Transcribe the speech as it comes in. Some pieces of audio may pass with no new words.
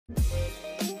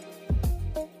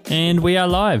And we are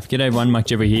live. G'day everyone, Mike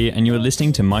Jeffrey here, and you are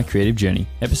listening to My Creative Journey,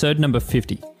 episode number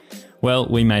 50. Well,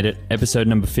 we made it. Episode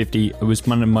number 50. It was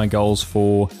one of my goals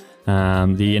for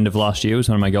the end of last year. It was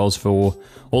one of my goals for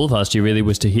all of last year, really,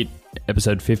 was to hit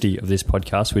episode 50 of this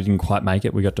podcast. We didn't quite make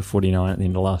it. We got to 49 at the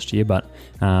end of last year, but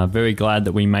very glad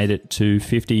that we made it to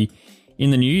 50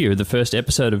 in the new year, the first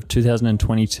episode of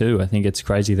 2022. I think it's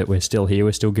crazy that we're still here.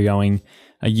 We're still going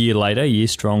a year later, a year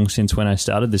strong since when I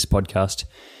started this podcast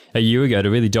a year ago to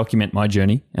really document my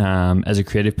journey as a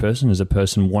creative person, as a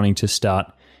person wanting to start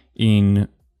in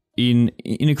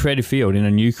a creative field, in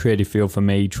a new creative field for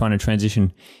me, trying to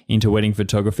transition into wedding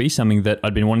photography, something that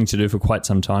I'd been wanting to do for quite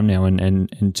some time now.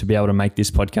 And to be able to make this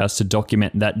podcast to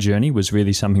document that journey was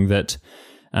really something that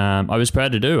I was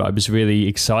proud to do. I was really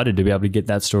excited to be able to get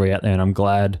that story out there. And I'm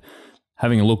glad,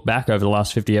 having a look back over the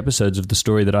last 50 episodes of the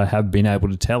story that I have been able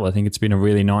to tell, I think it's been a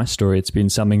really nice story. It's been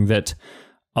something that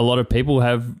a lot of people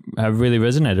have really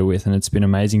resonated with, and it's been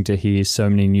amazing to hear so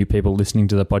many new people listening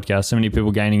to the podcast, so many people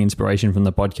gaining inspiration from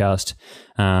the podcast,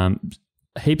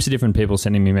 heaps of different people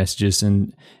sending me messages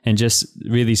and just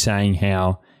really saying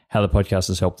how the podcast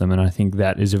has helped them. And I think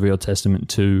that is a real testament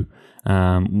to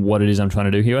what it is I'm trying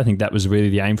to do here. I think that was really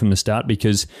the aim from the start,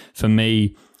 because for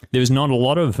me, there was not a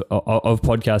lot of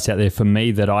podcasts out there for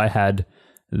me that I had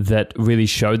that really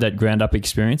showed that ground up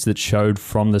experience, that showed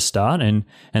from the start. And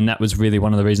that was really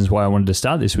one of the reasons why I wanted to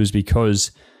start this, was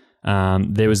because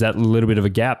there was that little bit of a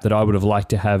gap that I would have liked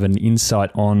to have an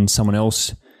insight on someone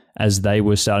else as they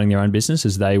were starting their own business,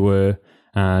 as they were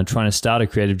trying to start a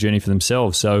creative journey for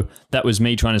themselves. So that was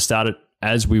me trying to start it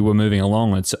as we were moving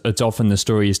along. It's often the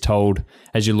story is told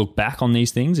as you look back on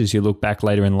these things, as you look back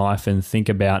later in life and think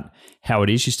about how it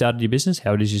is you started your business,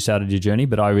 how it is you started your journey.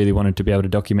 But I really wanted to be able to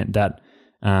document that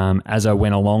as I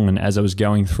went along and as I was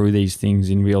going through these things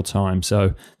in real time.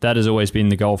 So that has always been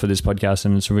the goal for this podcast,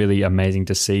 and it's really amazing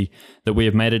to see that we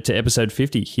have made it to episode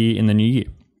 50 here in the new year.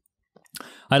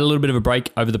 I had a little bit of a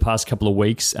break over the past couple of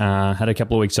weeks, had a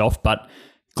couple of weeks off, but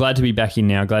glad to be back in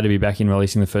now, glad to be back in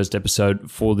releasing the first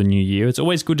episode for the new year. It's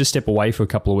always good to step away for a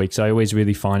couple of weeks. I always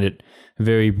really find it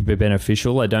very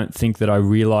beneficial. I don't think that I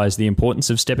realize the importance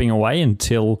of stepping away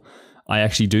until I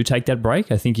actually do take that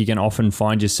break. I think you can often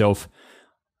find yourself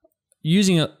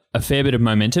using a fair bit of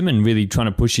momentum and really trying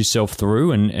to push yourself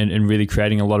through and really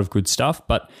creating a lot of good stuff.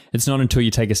 But it's not until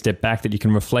you take a step back that you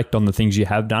can reflect on the things you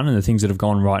have done and the things that have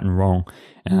gone right and wrong.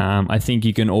 I think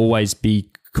you can always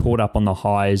be caught up on the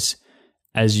highs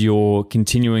as you're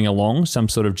continuing along some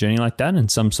sort of journey like that and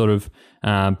some sort of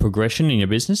progression in your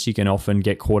business. You can often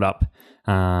get caught up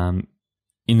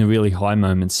in the really high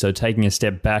moments. So taking a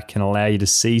step back can allow you to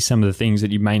see some of the things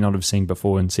that you may not have seen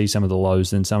before and see some of the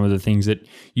lows and some of the things that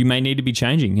you may need to be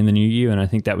changing in the new year. And I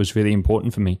think that was really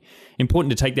important for me. Important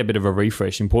to take that bit of a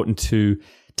refresh, important to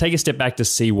take a step back to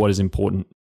see what is important.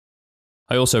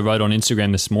 I also wrote on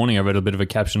Instagram this morning, I wrote a bit of a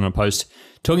caption on a post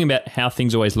talking about how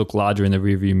things always look larger in the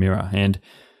rearview mirror. And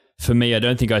for me, I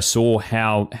don't think I saw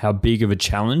how big of a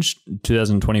challenge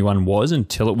 2021 was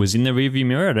until it was in the rearview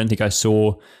mirror. I don't think I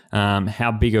saw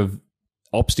how big of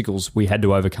obstacles we had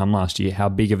to overcome last year, how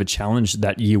big of a challenge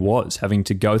that year was, having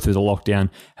to go through the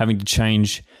lockdown, having to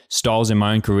change styles in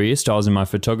my own career, styles in my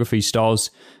photography,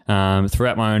 styles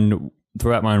throughout my own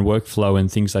workflow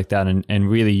and things like that,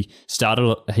 and really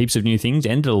started heaps of new things,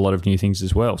 ended a lot of new things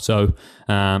as well. So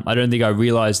I don't think I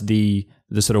realized the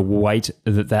sort of weight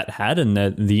that had and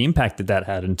the impact that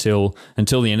had until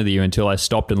the end of the year, until I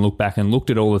stopped and looked back and looked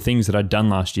at all the things that I'd done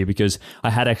last year, because I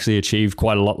had actually achieved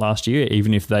quite a lot last year,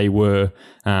 even if they were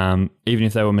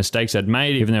mistakes I'd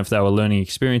made, even if they were learning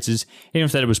experiences, even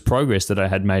if that it was progress that I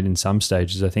had made in some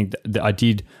stages. I think that I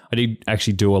did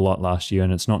actually do a lot last year,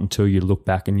 and it's not until you look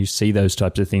back and you see those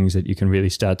types of things that you can really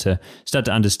start to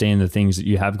understand the things that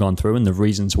you have gone through and the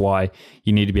reasons why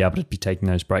you need to be able to be taking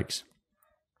those breaks.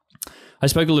 I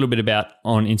spoke a little bit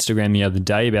on Instagram the other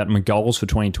day about my goals for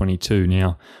 2022.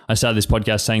 Now, I started this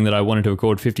podcast saying that I wanted to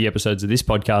record 50 episodes of this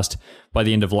podcast by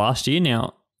the end of last year.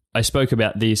 Now, I spoke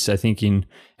about this, I think, in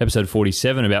episode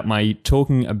 47, about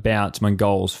talking about my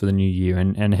goals for the new year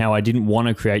and how I didn't want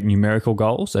to create numerical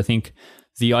goals. I think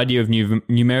the idea of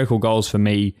numerical goals for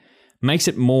me makes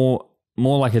it more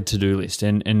like a to-do list,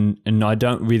 and I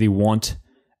don't really want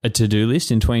a to-do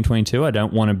list in 2022. I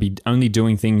don't want to be only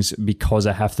doing things because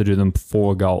I have to do them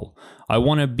for a goal. I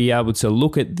want to be able to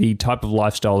look at the type of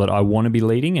lifestyle that I want to be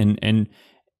leading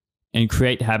and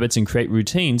create habits and create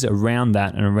routines around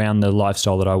that and around the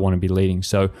lifestyle that I want to be leading.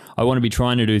 So I want to be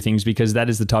trying to do things because that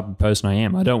is the type of person I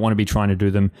am. I don't want to be trying to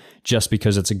do them just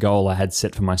because it's a goal I had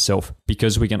set for myself,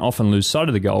 because we can often lose sight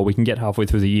of the goal. We can get halfway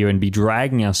through the year and be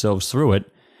dragging ourselves through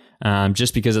it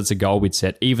just because it's a goal we'd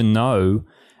set, even though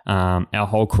our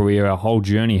whole career, our whole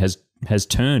journey has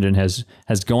turned and has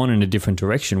gone in a different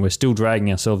direction. We're still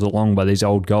dragging ourselves along by these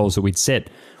old goals that we'd set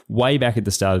way back at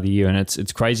the start of the year. And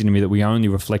it's crazy to me that we only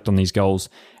reflect on these goals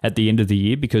at the end of the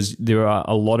year, because there are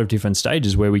a lot of different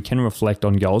stages where we can reflect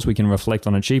on goals, we can reflect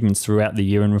on achievements throughout the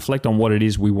year and reflect on what it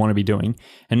is we want to be doing,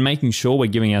 and making sure we're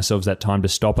giving ourselves that time to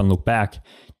stop and look back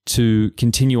to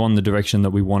continue on the direction that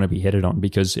we want to be headed on.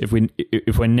 Because if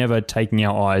we're never taking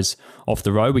our eyes off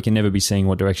the road, we can never be seeing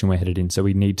what direction we're headed in. So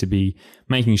we need to be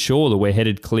making sure that we're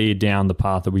headed clear down the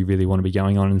path that we really want to be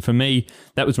going on. And for me,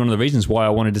 that was one of the reasons why I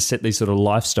wanted to set these sort of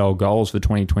lifestyle goals for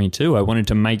 2022. I wanted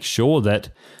to make sure that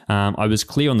I was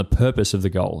clear on the purpose of the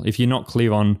goal. If you're not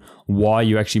clear on why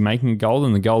you're actually making a goal,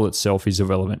 then the goal itself is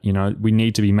irrelevant. We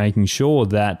need to be making sure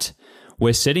that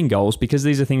we're setting goals because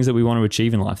these are things that we want to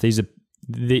achieve in life.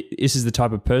 This is the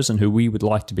type of person who we would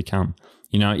like to become.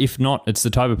 If not, it's the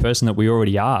type of person that we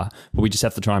already are, but we just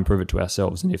have to try and prove it to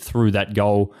ourselves. And if through that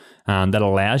goal that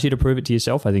allows you to prove it to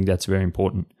yourself, I think that's very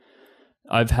important.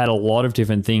 I've had a lot of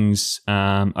different things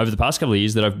over the past couple of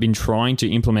years that I've been trying to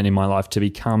implement in my life to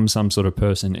become some sort of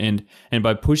person. And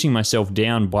by pushing myself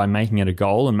down by making it a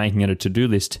goal and making it a to-do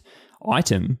list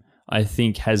item, I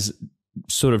think has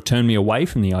sort of turned me away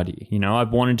from the idea.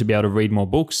 I've wanted to be able to read more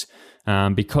books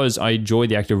because I enjoy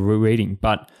the act of reading,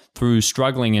 but through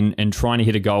struggling and trying to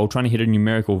hit a goal, trying to hit a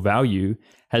numerical value,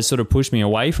 has sort of pushed me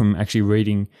away from actually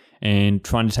reading and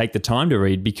trying to take the time to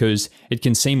read, because it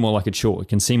can seem more like a chore. It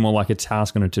can seem more like a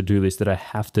task on a to-do list that I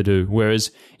have to do. Whereas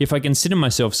if I consider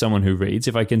myself someone who reads,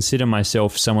 if I consider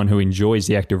myself someone who enjoys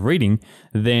the act of reading,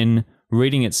 then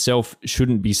reading itself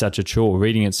shouldn't be such a chore.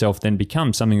 Reading itself then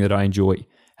becomes something that I enjoy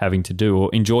having to do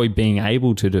or enjoy being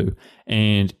able to do.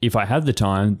 And if I have the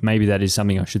time, maybe that is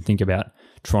something I should think about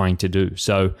trying to do.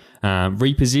 So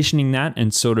repositioning that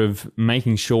and sort of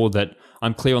making sure that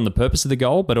I'm clear on the purpose of the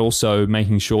goal, but also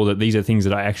making sure that these are things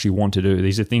that I actually want to do.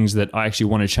 These are things that I actually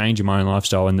want to change in my own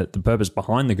lifestyle, and that the purpose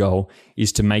behind the goal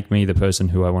is to make me the person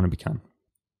who I want to become.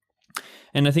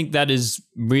 And I think that has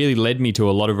really led me to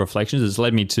a lot of reflections. It's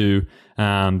led me to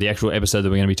the actual episode that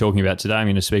we're going to be talking about today. I'm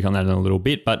going to speak on that in a little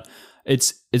bit, but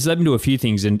it's led me to a few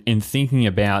things in thinking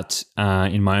about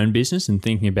in my own business and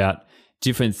thinking about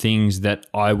different things that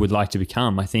I would like to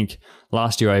become. I think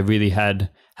last year I really had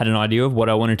an idea of what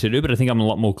I wanted to do, but I think I'm a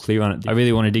lot more clear on it. I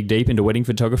really want to dig deep into wedding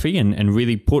photography and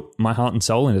really put my heart and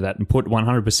soul into that and put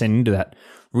 100% into that.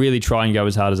 Really try and go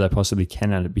as hard as I possibly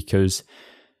can at it, because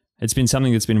it's been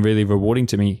something that's been really rewarding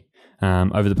to me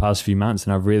over the past few months,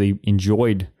 and I've really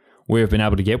enjoyed where I've been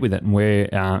able to get with it and where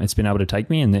it's been able to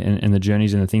take me, and the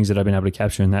journeys and the things that I've been able to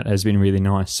capture, and that has been really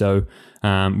nice. So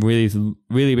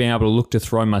really being able to look to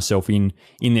throw myself in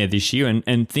there this year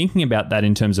and thinking about that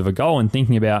in terms of a goal, and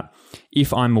thinking about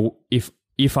if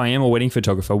I am a wedding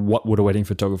photographer, what would a wedding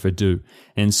photographer do?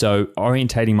 And so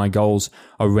orientating my goals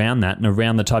around that and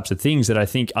around the types of things that I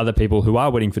think other people who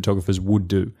are wedding photographers would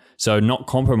do. So not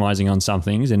compromising on some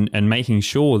things and making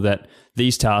sure that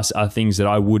these tasks are things that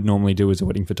I would normally do as a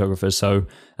wedding photographer. So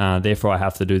therefore I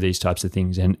have to do these types of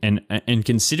things, and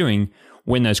considering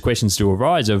when those questions do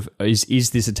arise of is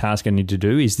this a task I need to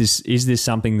do? Is this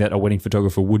something that a wedding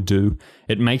photographer would do?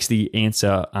 It makes the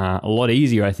answer a lot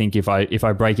easier, I think, if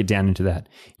I break it down into that.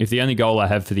 If the only goal I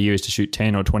have for the year is to shoot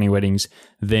 10 or 20 weddings,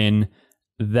 then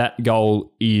that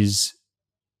goal is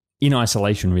in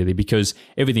isolation, really, because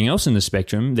everything else in the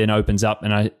spectrum then opens up,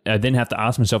 and I then have to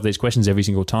ask myself these questions every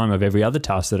single time of every other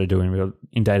task that I do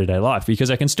in day-to-day life, because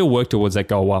I can still work towards that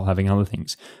goal while having other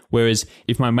things. Whereas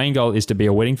if my main goal is to be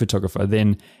a wedding photographer,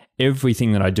 then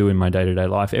everything that I do in my day-to-day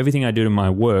life, everything I do in my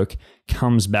work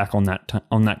comes back on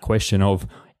that question of,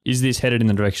 is this headed in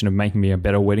the direction of making me a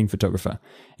better wedding photographer?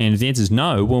 And if the answer is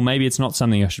no, well, maybe it's not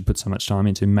something I should put so much time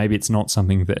into. Maybe it's not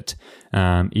something that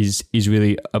is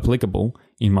really applicable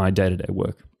in my day-to-day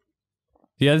work.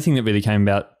 The other thing that really came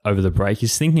about over the break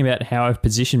is thinking about how I've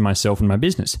positioned myself in my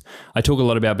business. I talk a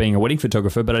lot about being a wedding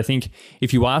photographer, but I think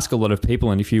if you ask a lot of people,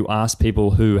 and if you ask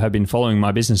people who have been following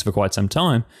my business for quite some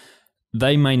time,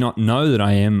 they may not know that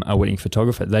I am a wedding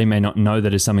photographer. They may not know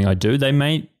that it's something I do. They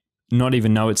may not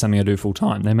even know it's something I do full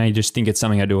time. They may just think it's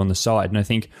something I do on the side. And I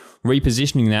think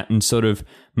repositioning that and sort of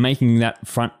making that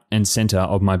front and center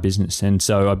of my business. And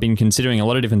so I've been considering a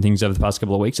lot of different things over the past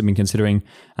couple of weeks. I've been considering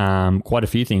quite a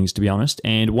few things, to be honest.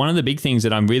 And one of the big things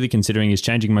that I'm really considering is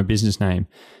changing my business name.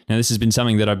 Now, this has been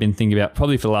something that I've been thinking about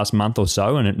probably for the last month or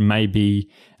so, and it may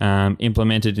be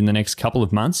implemented in the next couple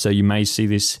of months. So you may see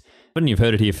this But you've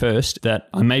heard it here first that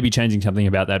I may be changing something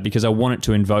about that because I want it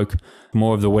to invoke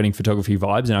more of the wedding photography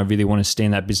vibes, and I really want to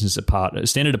stand that business apart.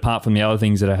 Stand it apart from the other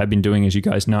things that I have been doing. As you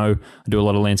guys know, I do a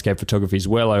lot of landscape photography as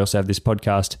well. I also have this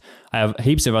podcast. I have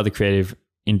heaps of other creative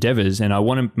endeavors, and I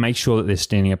want to make sure that they're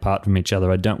standing apart from each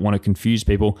other. I don't want to confuse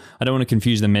people. I don't want to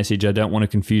confuse the message. I don't want to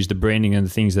confuse the branding and the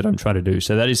things that I'm trying to do.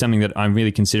 So that is something that I'm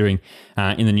really considering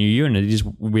in the new year, and it is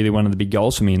really one of the big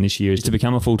goals for me in this year is to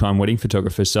become a full-time wedding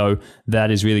photographer. So that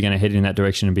is really going to head in that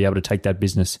direction and be able to take that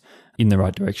business in the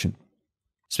right direction.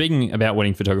 Speaking about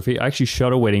wedding photography, I actually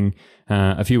shot a wedding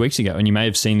a few weeks ago, and you may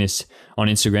have seen this on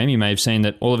Instagram. You may have seen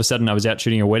that all of a sudden I was out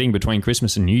shooting a wedding between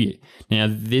Christmas and New Year. Now,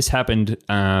 this happened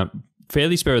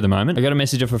fairly spur of the moment. I got a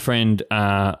message off a friend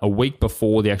a week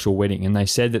before the actual wedding, and they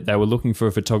said that they were looking for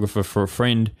a photographer for a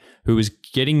friend who was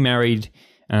getting married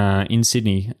in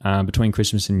Sydney between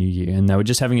Christmas and New Year, and they were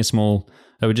just having a small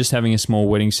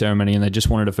wedding ceremony, and they just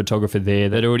wanted a photographer there.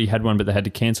 They'd already had one, but they had to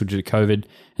cancel due to COVID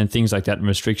and things like that and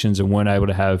restrictions, and weren't able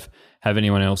to have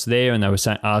anyone else there. And they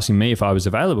were asking me if I was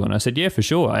available, and I said, yeah, for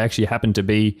sure. I actually happened to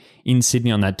be in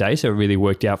Sydney on that day, so it really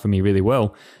worked out for me really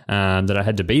well that I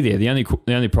had to be there. The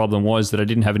only problem was that I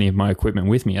didn't have any of my equipment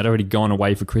with me. I'd already gone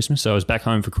away for Christmas, so I was back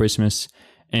home for Christmas,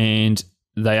 and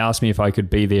they asked me if I could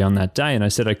be there on that day, and I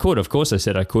said I could. Of course I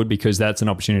said I could, because that's an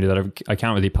opportunity that I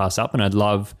can't really pass up, and I'd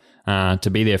love to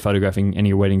be there photographing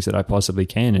any weddings that I possibly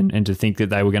can, and to think that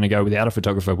they were going to go without a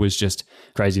photographer was just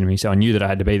crazy to me. So I knew that I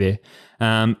had to be there.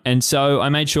 And so I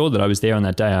made sure that I was there on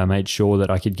that day. I made sure that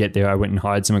I could get there. I went and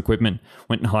hired some equipment,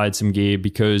 went and hired some gear,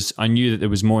 because I knew that it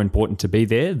was more important to be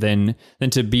there than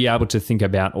to be able to think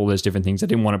about all those different things. I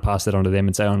didn't want to pass that on to them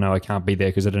and say, oh no, I can't be there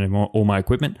because I don't have all my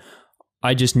equipment.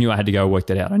 I just knew I had to go work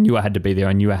that out. I knew I had to be there.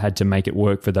 I knew I had to make it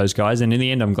work for those guys. And in the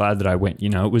end, I'm glad that I went. You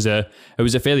know, it was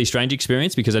a fairly strange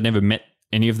experience because I'd never met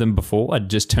any of them before.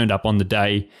 I'd just turned up on the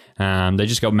day. They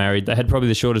just got married. They had probably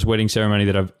the shortest wedding ceremony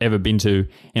that I've ever been to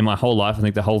in my whole life. I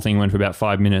think the whole thing went for about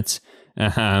 5 minutes.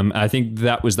 I think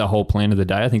that was the whole plan of the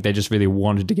day. I think they just really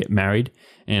wanted to get married.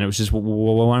 And it was just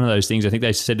one of those things. I think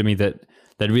they said to me that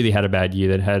they'd really had a bad year.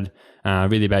 They'd had a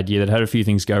really bad year. They'd had a few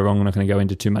things go wrong. I'm not going to go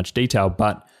into too much detail,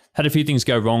 but had a few things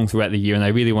go wrong throughout the year, and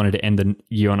they really wanted to end the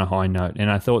year on a high note.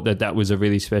 And I thought that that was a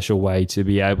really special way to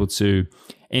be able to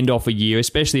end off a year,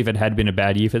 especially if it had been a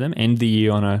bad year for them, end the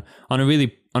year on a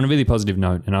really positive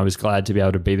note. And I was glad to be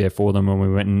able to be there for them when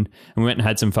we went and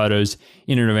had some photos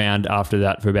in and around after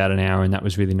that for about an hour, and that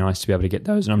was really nice to be able to get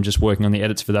those. And I'm just working on the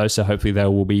edits for those, so hopefully they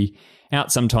will be out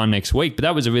sometime next week. But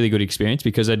that was a really good experience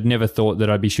because I'd never thought that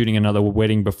I'd be shooting another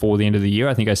wedding before the end of the year.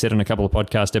 I think I said on a couple of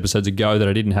podcast episodes ago that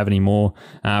I didn't have any more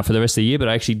for the rest of the year, but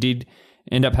I actually did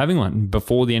end up having one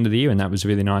before the end of the year, and that was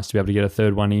really nice to be able to get a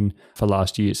third one in for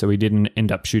last year. So we didn't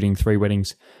end up shooting 3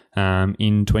 weddings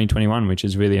in 2021, which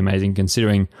is really amazing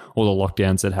considering all the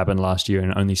lockdowns that happened last year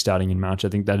and only starting in March. I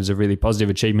think that is a really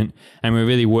positive achievement, and we're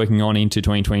really working on into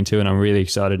 2022, and I'm really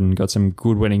excited and got some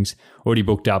good weddings already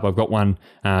booked up. I've got one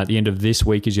at the end of this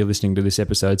week as you're listening to this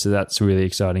episode, so that's really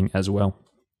exciting as well.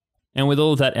 And with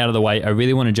all of that out of the way, I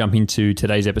really want to jump into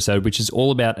today's episode, which is all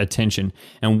about attention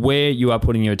and where you are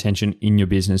putting your attention in your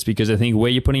business. Because I think where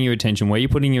you're putting your attention, where you're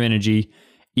putting your energy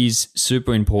is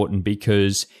super important,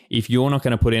 because if you're not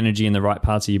going to put energy in the right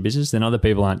parts of your business, then other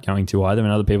people aren't going to either, and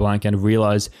other people aren't going to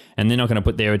realize, and they're not going to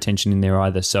put their attention in there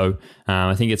either. So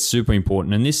I think it's super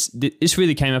important. And this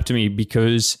really came up to me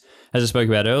because, as I spoke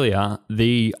about earlier,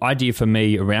 the idea for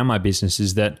me around my business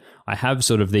is that I have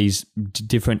sort of these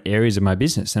different areas of my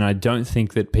business, and I don't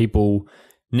think that people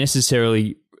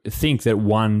necessarily think that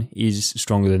one is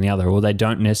stronger than the other, or they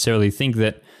don't necessarily think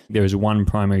that there is one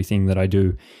primary thing that I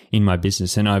do in my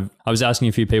business. And I was asking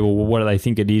a few people, well, what do they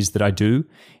think it is that I do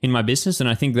in my business? And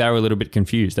I think they were a little bit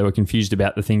confused. They were confused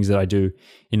about the things that I do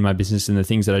in my business and the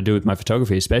things that I do with my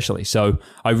photography especially. So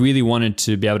I really wanted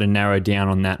to be able to narrow down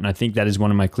on that. And I think that is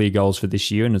one of my clear goals for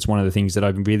this year. And it's one of the things that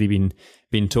I've really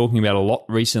been talking about a lot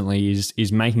recently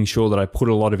is making sure that I put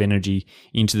a lot of energy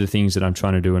into the things that I'm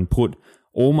trying to do and put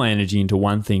all my energy into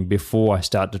one thing before I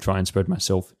start to try and spread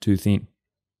myself too thin.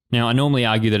 Now, I normally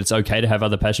argue that it's okay to have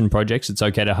other passion projects. It's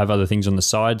okay to have other things on the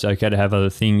side. It's okay to have other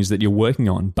things that you're working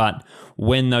on. But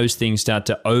when those things start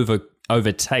to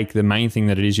overtake the main thing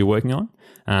that it is you're working on,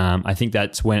 I think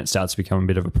that's when it starts to become a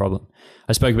bit of a problem.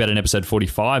 I spoke about in episode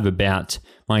 45 about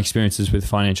my experiences with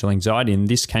financial anxiety, and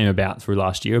this came about through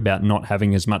last year about not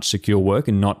having as much secure work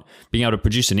and not being able to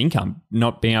produce an income,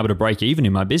 not being able to break even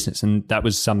in my business. And that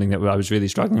was something that I was really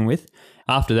struggling with.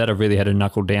 After that, I've really had to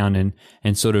knuckle down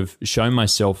and sort of show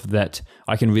myself that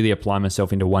I can really apply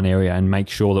myself into one area and make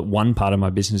sure that one part of my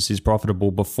business is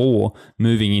profitable before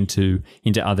moving into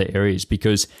other areas,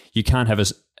 because you can't have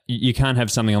you can't have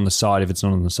something on the side if it's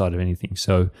not on the side of anything.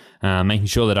 So making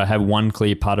sure that I have one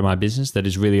clear part of my business that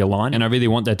is really aligned, and I really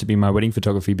want that to be my wedding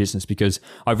photography business because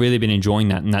I've really been enjoying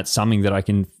that, and that's something that I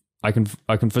can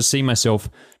foresee myself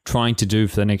trying to do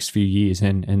for the next few years.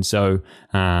 And so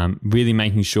really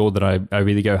making sure that I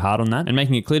really go hard on that and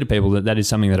making it clear to people that that is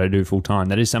something that I do full time.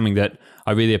 That is something that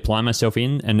I really apply myself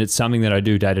in, and it's something that I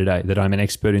do day to day, that I'm an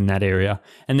expert in that area.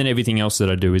 And then everything else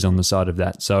that I do is on the side of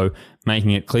that. So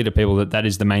making it clear to people that that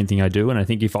is the main thing I do. And I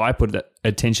think if I put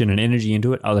attention and energy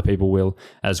into it, other people will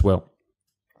as well.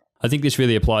 I think this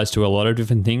really applies to a lot of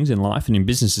different things in life and in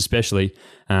business especially,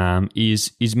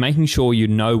 is making sure you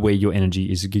know where your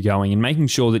energy is going and making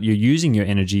sure that you're using your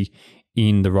energy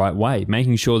in the right way,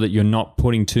 making sure that you're not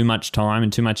putting too much time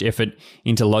and too much effort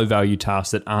into low value tasks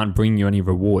that aren't bringing you any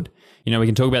reward. You know, we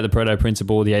can talk about the Pareto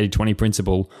principle, the 80-20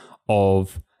 principle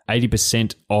of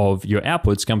 80% of your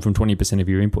outputs come from 20% of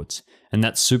your inputs. And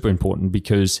that's super important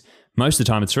because most of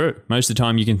the time it's true. Most of the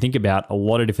time you can think about a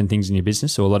lot of different things in your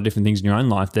business or a lot of different things in your own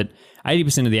life that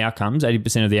 80% of the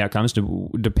outcomes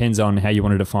depends on how you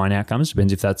want to define outcomes.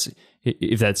 Depends if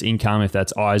that's income, if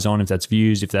that's eyes on, if that's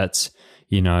views, if that's,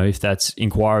 if that's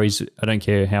inquiries. I don't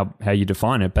care how you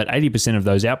define it, but 80% of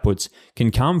those outputs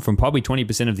can come from probably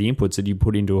 20% of the inputs that you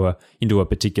put into a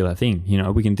particular thing.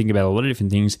 We can think about a lot of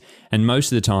different things, and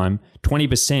most of the time,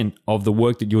 20% of the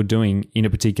work that you're doing in a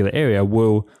particular area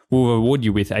will reward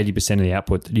you with 80% of the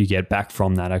output that you get back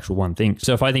from that actual one thing.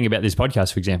 So if I think about this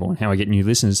podcast, for example, and how I get new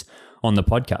listeners on the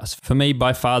podcast, for me,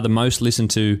 by far the most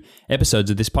listened to episodes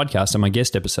of this podcast are my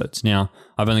guest episodes. Now,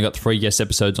 I've only got 3 guest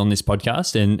episodes on this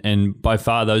podcast, and by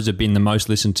far those have been the most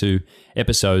listened to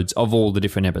episodes of all the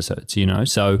different episodes,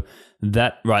 So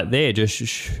that right there just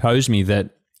shows me that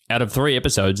out of 3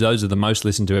 episodes, those are the most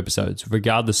listened to episodes,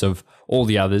 regardless of all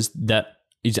the others. That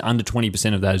is under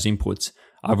 20% of those inputs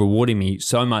are rewarding me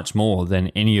so much more than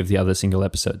any of the other single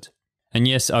episodes. And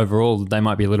yes, overall, they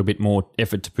might be a little bit more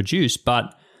effort to produce,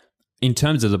 but in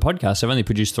terms of the podcast, I've only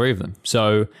produced 3 of them.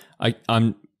 So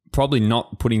I'm probably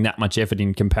not putting that much effort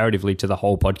in comparatively to the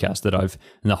whole podcast and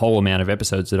the whole amount of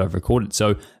episodes that I've recorded.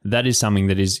 So that is something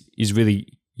that is really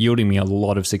yielding me a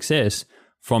lot of success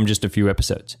from just a few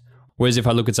episodes. Whereas if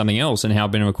I look at something else and how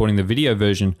I've been recording the video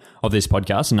version of this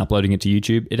podcast and uploading it to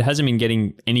YouTube, it hasn't been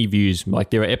getting any views.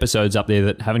 Like there are episodes up there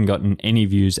that haven't gotten any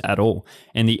views at all.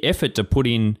 And the effort to put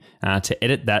in to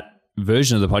edit that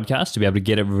version of the podcast, to be able to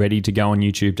get it ready to go on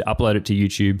YouTube, to upload it to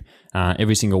YouTube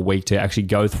every single week, to actually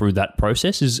go through that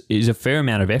process is a fair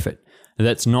amount of effort.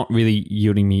 That's not really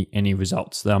yielding me any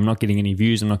results. I'm not getting any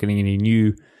views. I'm not getting any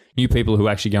new people who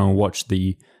actually go and watch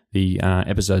the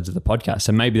episodes of the podcast.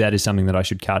 So maybe that is something that I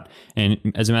should cut. And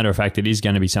as a matter of fact, it is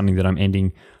going to be something that I'm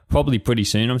ending probably pretty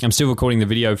soon. I'm still recording the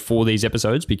video for these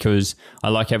episodes because I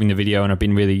like having the video, and I've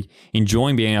been really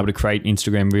enjoying being able to create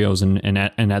Instagram Reels and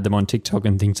add them on TikTok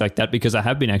and things like that, because I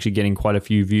have been actually getting quite a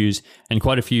few views and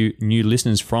quite a few new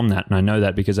listeners from that. And I know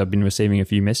that because I've been receiving a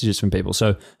few messages from people.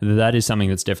 So that is something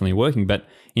that's definitely working. But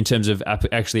in terms of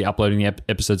actually uploading the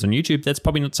episodes on YouTube, that's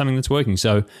probably not something that's working.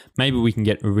 So maybe we can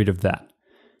get rid of that.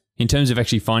 In terms of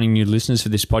actually finding new listeners for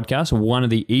this podcast, one of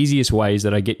the easiest ways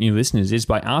that I get new listeners is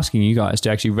by asking you guys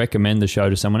to actually recommend the show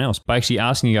to someone else, by actually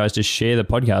asking you guys to share the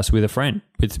podcast with a friend,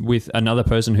 with another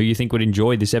person who you think would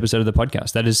enjoy this episode of the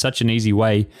podcast. That is such an easy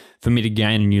way for me to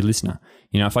gain a new listener.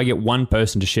 If I get one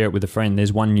person to share it with a friend,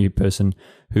 there's one new person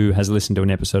who has listened to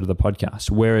an episode of the podcast.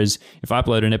 Whereas if I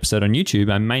upload an episode on YouTube,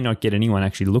 I may not get anyone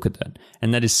actually look at that.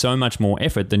 And that is so much more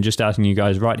effort than just asking you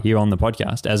guys right here on the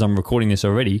podcast, as I'm recording this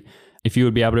already, if you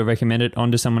would be able to recommend it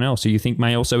onto someone else who you think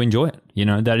may also enjoy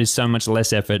it. That is so much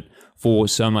less effort for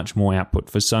so much more output,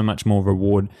 for so much more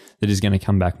reward that is going to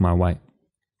come back my way.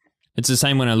 It's the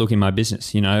same when I look in my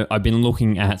business. I've been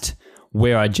looking at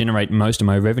where I generate most of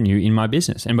my revenue in my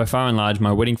business. And by far and large,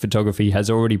 my wedding photography has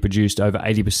already produced over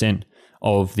 80%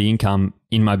 of the income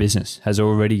in my business, has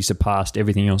already surpassed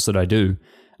everything else that I do.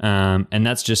 And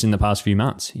that's just in the past few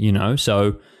months,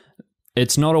 So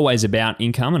it's not always about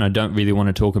income, and I don't really want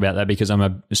to talk about that because I'm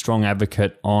a strong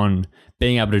advocate on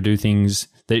being able to do things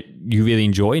that you really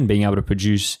enjoy and being able to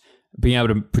produce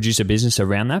a business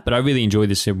around that. But I really enjoy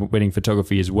this wedding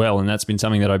photography as well, and that's been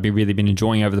something that I've really been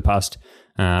enjoying over the past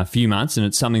few months, and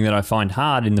it's something that I find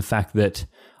hard in the fact that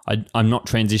I'm not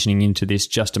transitioning into this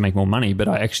just to make more money, but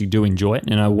I actually do enjoy it,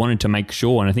 and I wanted to make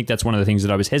sure, and I think that's one of the things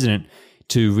that I was hesitant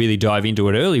to really dive into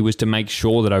it early, was to make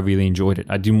sure that I really enjoyed it.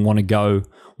 I didn't want to go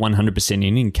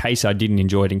 100% in case I didn't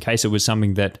enjoy it, in case it was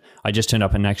something that I just turned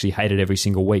up and actually hated every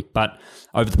single week. But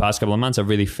over the past couple of months, I've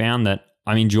really found that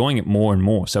I'm enjoying it more and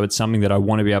more. So it's something that I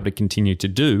want to be able to continue to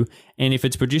do. And if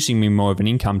it's producing me more of an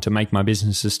income to make my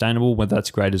business sustainable, well,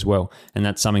 that's great as well. And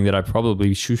that's something that I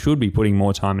probably should be putting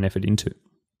more time and effort into.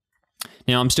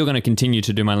 Now, I'm still going to continue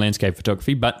to do my landscape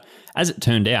photography, but as it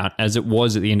turned out, as it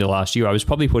was at the end of last year, I was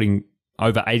probably putting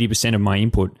over 80% of my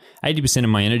input, 80% of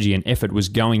my energy and effort was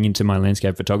going into my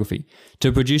landscape photography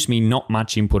to produce me not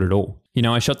much input at all. You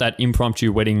know, I shot that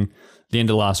impromptu wedding the end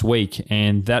of last week,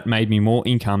 and that made me more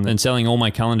income than selling all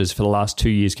my calendars for the last 2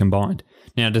 years combined.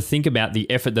 Now, to think about the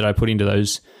effort that I put into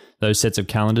those sets of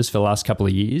calendars for the last couple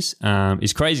of years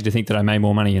is crazy to think that I made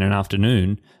more money in an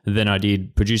afternoon than I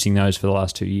did producing those for the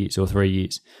last 2 years or 3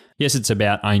 years. Yes, it's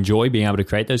about I enjoy being able to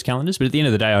create those calendars, but at the end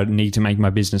of the day, I need to make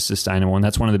my business sustainable. And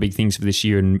that's one of the big things for this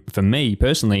year. And for me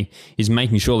personally, is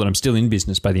making sure that I'm still in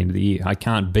business by the end of the year. I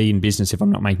can't be in business if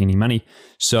I'm not making any money.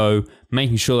 So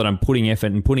making sure that I'm putting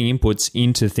effort and putting inputs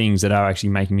into things that are actually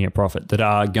making me a profit, that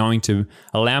are going to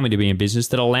allow me to be in business,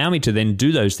 that allow me to then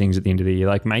do those things at the end of the year,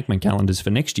 like make my calendars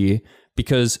for next year,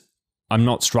 because I'm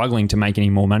not struggling to make any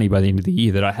more money by the end of the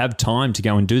year, that I have time to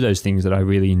go and do those things that I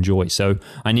really enjoy. So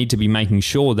I need to be making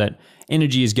sure that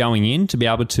energy is going in to be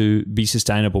able to be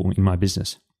sustainable in my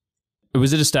business. It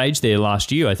was at a stage there last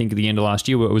year, I think at the end of last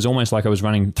year, where it was almost like I was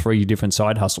running 3 different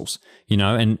side hustles, you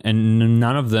know, and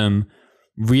none of them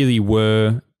really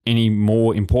were any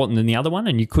more important than the other one.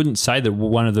 And you couldn't say that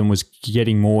one of them was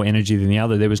getting more energy than the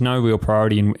other. There was no real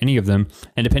priority in any of them.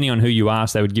 And depending on who you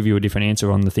asked, they would give you a different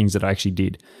answer on the things that I actually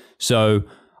did. So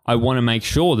I want to make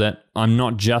sure that I'm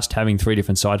not just having 3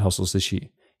 different side hustles this year.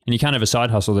 And you can't have a side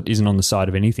hustle that isn't on the side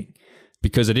of anything,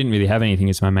 because I didn't really have anything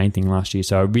as my main thing last year.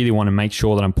 So I really want to make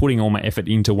sure that I'm putting all my effort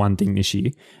into one thing this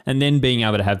year, and then being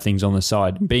able to have things on the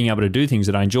side, being able to do things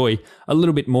that I enjoy a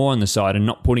little bit more on the side and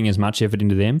not putting as much effort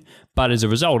into them. But as a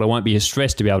result, I won't be as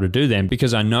stressed to be able to do them,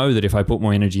 because I know that if I put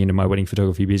more energy into my wedding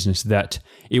photography business, that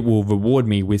it will reward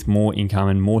me with more income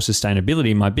and more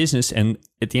sustainability in my business. And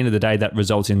at the end of the day, that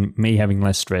results in me having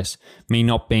less stress, me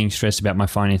not being stressed about my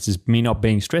finances, me not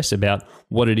being stressed about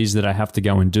what it is that I have to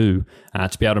go and do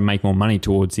to be able to make more money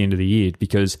towards the end of the year,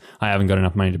 because I haven't got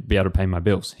enough money to be able to pay my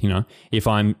bills. You know, if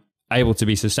I'm able to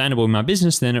be sustainable in my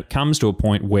business, then it comes to a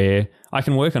point where I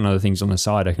can work on other things on the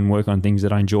side. I can work on things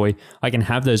that I enjoy. I can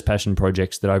have those passion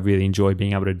projects that I really enjoy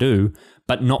being able to do,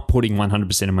 but not putting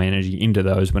 100% of my energy into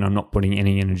those when I'm not putting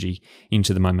any energy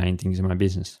into my main things in my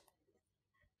business.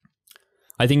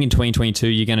 I think in 2022,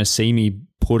 you're going to see me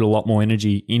put a lot more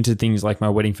energy into things like my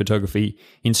wedding photography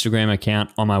Instagram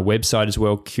account, on my website as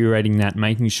well, curating that,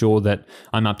 making sure that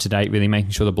I'm up to date, really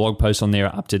making sure the blog posts on there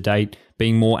are up to date,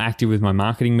 being more active with my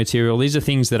marketing material. These are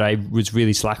things that I was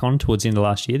really slack on towards the end of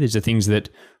last year. These are things that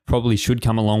probably should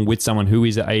come along with someone who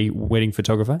is a wedding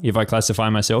photographer. If I classify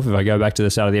myself, if I go back to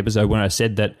the start of the episode when I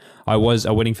said that I was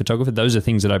a wedding photographer, those are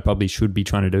things that I probably should be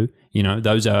trying to do. You know,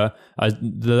 those are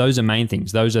main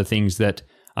things. Those are things that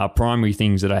are primary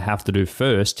things that I have to do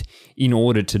first in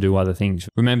order to do other things.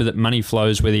 Remember that money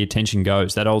flows where the attention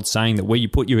goes. That old saying that where you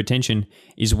put your attention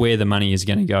is where the money is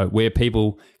going to go. Where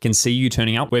people can see you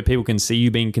turning up, where people can see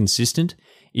you being consistent,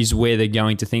 is where they're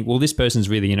going to think, well, this person's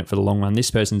really in it for the long run.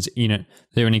 This person's in it.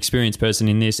 They're an experienced person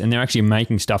in this, and they're actually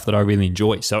making stuff that I really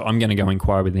enjoy. So I'm going to go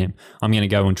inquire with them. I'm going to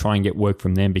go and try and get work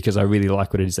from them because I really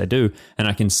like what it is they do. And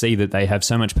I can see that they have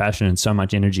so much passion and so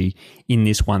much energy in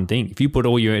this one thing. If you put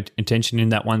all your attention in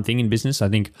that one thing in business, I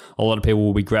think a lot of people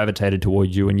will be gravitated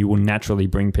towards you and you will naturally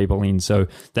bring people in. So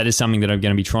that is something that I'm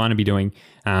going to be trying to be doing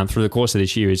through the course of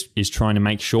this year is trying to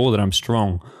make sure that I'm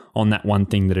strong on that one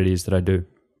thing that it is that I do.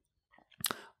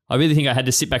 I really think I had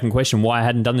to sit back and question why I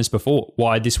hadn't done this before,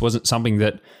 why this wasn't something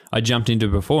that I jumped into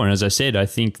before. And as I said, I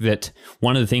think that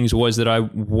one of the things was that I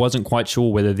wasn't quite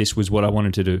sure whether this was what I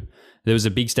wanted to do. There was a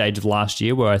big stage of last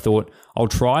year where I thought, I'll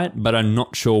try it, but I'm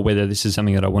not sure whether this is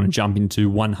something that I want to jump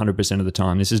into 100% of the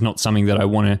time. This is not something that I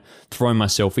want to throw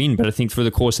myself in. But I think through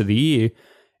the course of the year,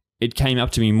 it came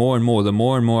up to me more and more. The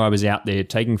more and more I was out there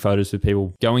taking photos with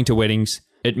people, going to weddings,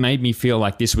 it made me feel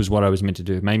like this was what I was meant to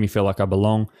do. It made me feel like I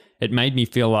belong. It made me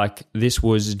feel like this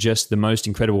was just the most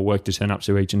incredible work to turn up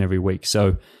to each and every week.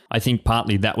 So I think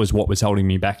partly that was what was holding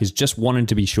me back, is just wanting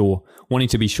to be sure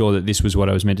that this was what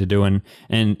I was meant to do. And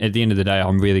at the end of the day,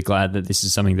 I'm really glad that this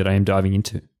is something that I am diving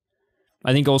into.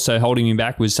 I think also holding me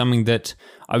back was something that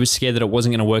I was scared that it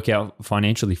wasn't going to work out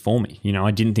financially for me. You know,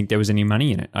 I didn't think there was any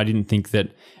money in it. I didn't think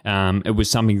that it was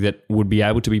something that would be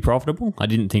able to be profitable. I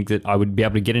didn't think that I would be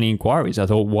able to get any inquiries. I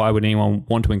thought, why would anyone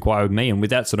want to inquire with me? And with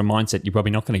that sort of mindset, you're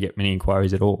probably not going to get many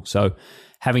inquiries at all. So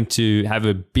having to have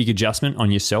a big adjustment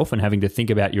on yourself and having to think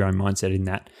about your own mindset in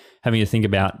that, having to think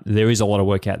about there is a lot of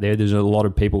work out there. There's a lot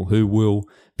of people who will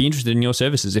be interested in your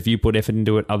services. If you put effort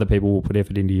into it, other people will put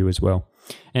effort into you as well.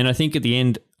 And I think at the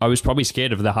end, I was probably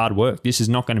scared of the hard work. This is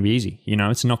not going to be easy.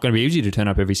 It's not going to be easy to turn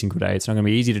up every single day. It's not going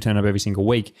to be easy to turn up every single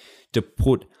week, to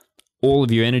put all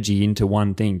of your energy into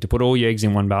one thing, to put all your eggs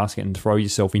in one basket and throw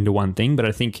yourself into one thing. But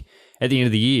I think at the end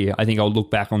of the year, I think I'll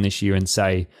look back on this year and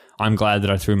say, I'm glad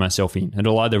that I threw myself in.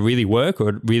 It'll either really work or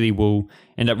it really will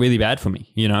end up really bad for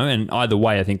me, and either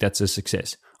way, I think that's a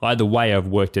success. Either way, I've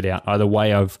worked it out. Either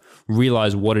way, I've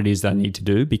realized what it is that I need to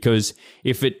do, because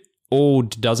if it all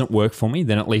doesn't work for me,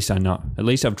 then at least I know. At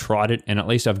least I've tried it, and at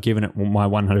least I've given it my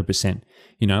 100%.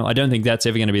 I don't think that's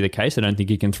ever going to be the case. I don't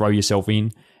think you can throw yourself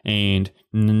in and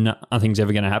nothing's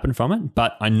ever going to happen from it.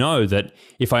 But I know that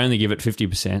if I only give it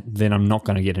 50%, then I'm not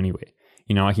going to get anywhere.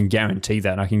 I can guarantee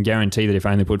that. I can guarantee that if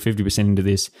I only put 50% into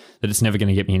this, that it's never going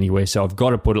to get me anywhere. So I've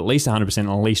got to put at least 100% and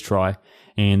at least try.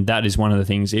 And that is one of the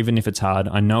things, even if it's hard,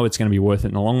 I know it's going to be worth it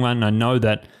in the long run. I know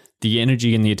that the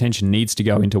energy and the attention needs to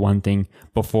go into one thing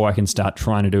before I can start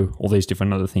trying to do all these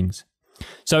different other things.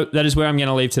 So that is where I'm going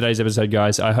to leave today's episode,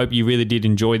 guys. I hope you really did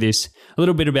enjoy this. A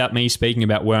little bit about me speaking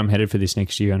about where I'm headed for this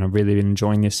next year, and I've really been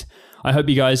enjoying this. I hope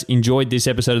you guys enjoyed this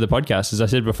episode of the podcast. As I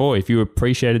said before, if you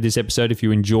appreciated this episode, if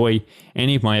you enjoy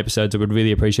any of my episodes, I would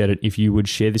really appreciate it if you would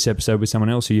share this episode with someone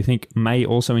else who you think may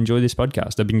also enjoy this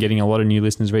podcast. I've been getting a lot of new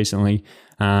listeners recently,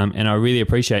 and I really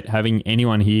appreciate having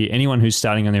anyone here, anyone who's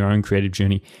starting on their own creative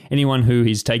journey, anyone who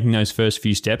is taking those first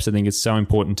few steps. I think it's so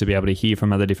important to be able to hear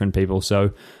from other different people.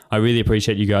 So I really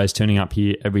appreciate you guys turning up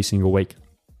here every single week.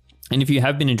 And if you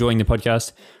have been enjoying the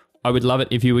podcast, I would love it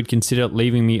if you would consider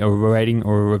leaving me a rating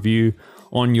or a review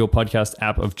on your podcast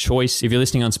app of choice. If you're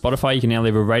listening on Spotify, you can now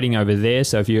leave a rating over there.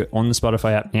 So if you're on the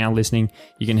Spotify app now listening,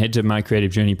 you can head to My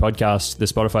Creative Journey Podcast, the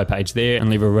Spotify page there, and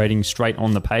leave a rating straight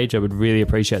on the page. I would really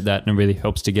appreciate that, and it really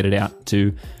helps to get it out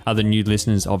to other new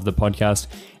listeners of the podcast.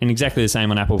 And exactly the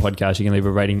same on Apple Podcasts, you can leave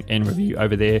a rating and review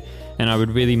over there, and I would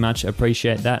really much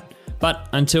appreciate that. But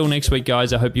until next week,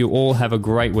 guys, I hope you all have a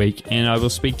great week, and I will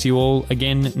speak to you all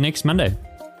again next Monday.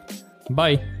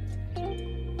 Bye.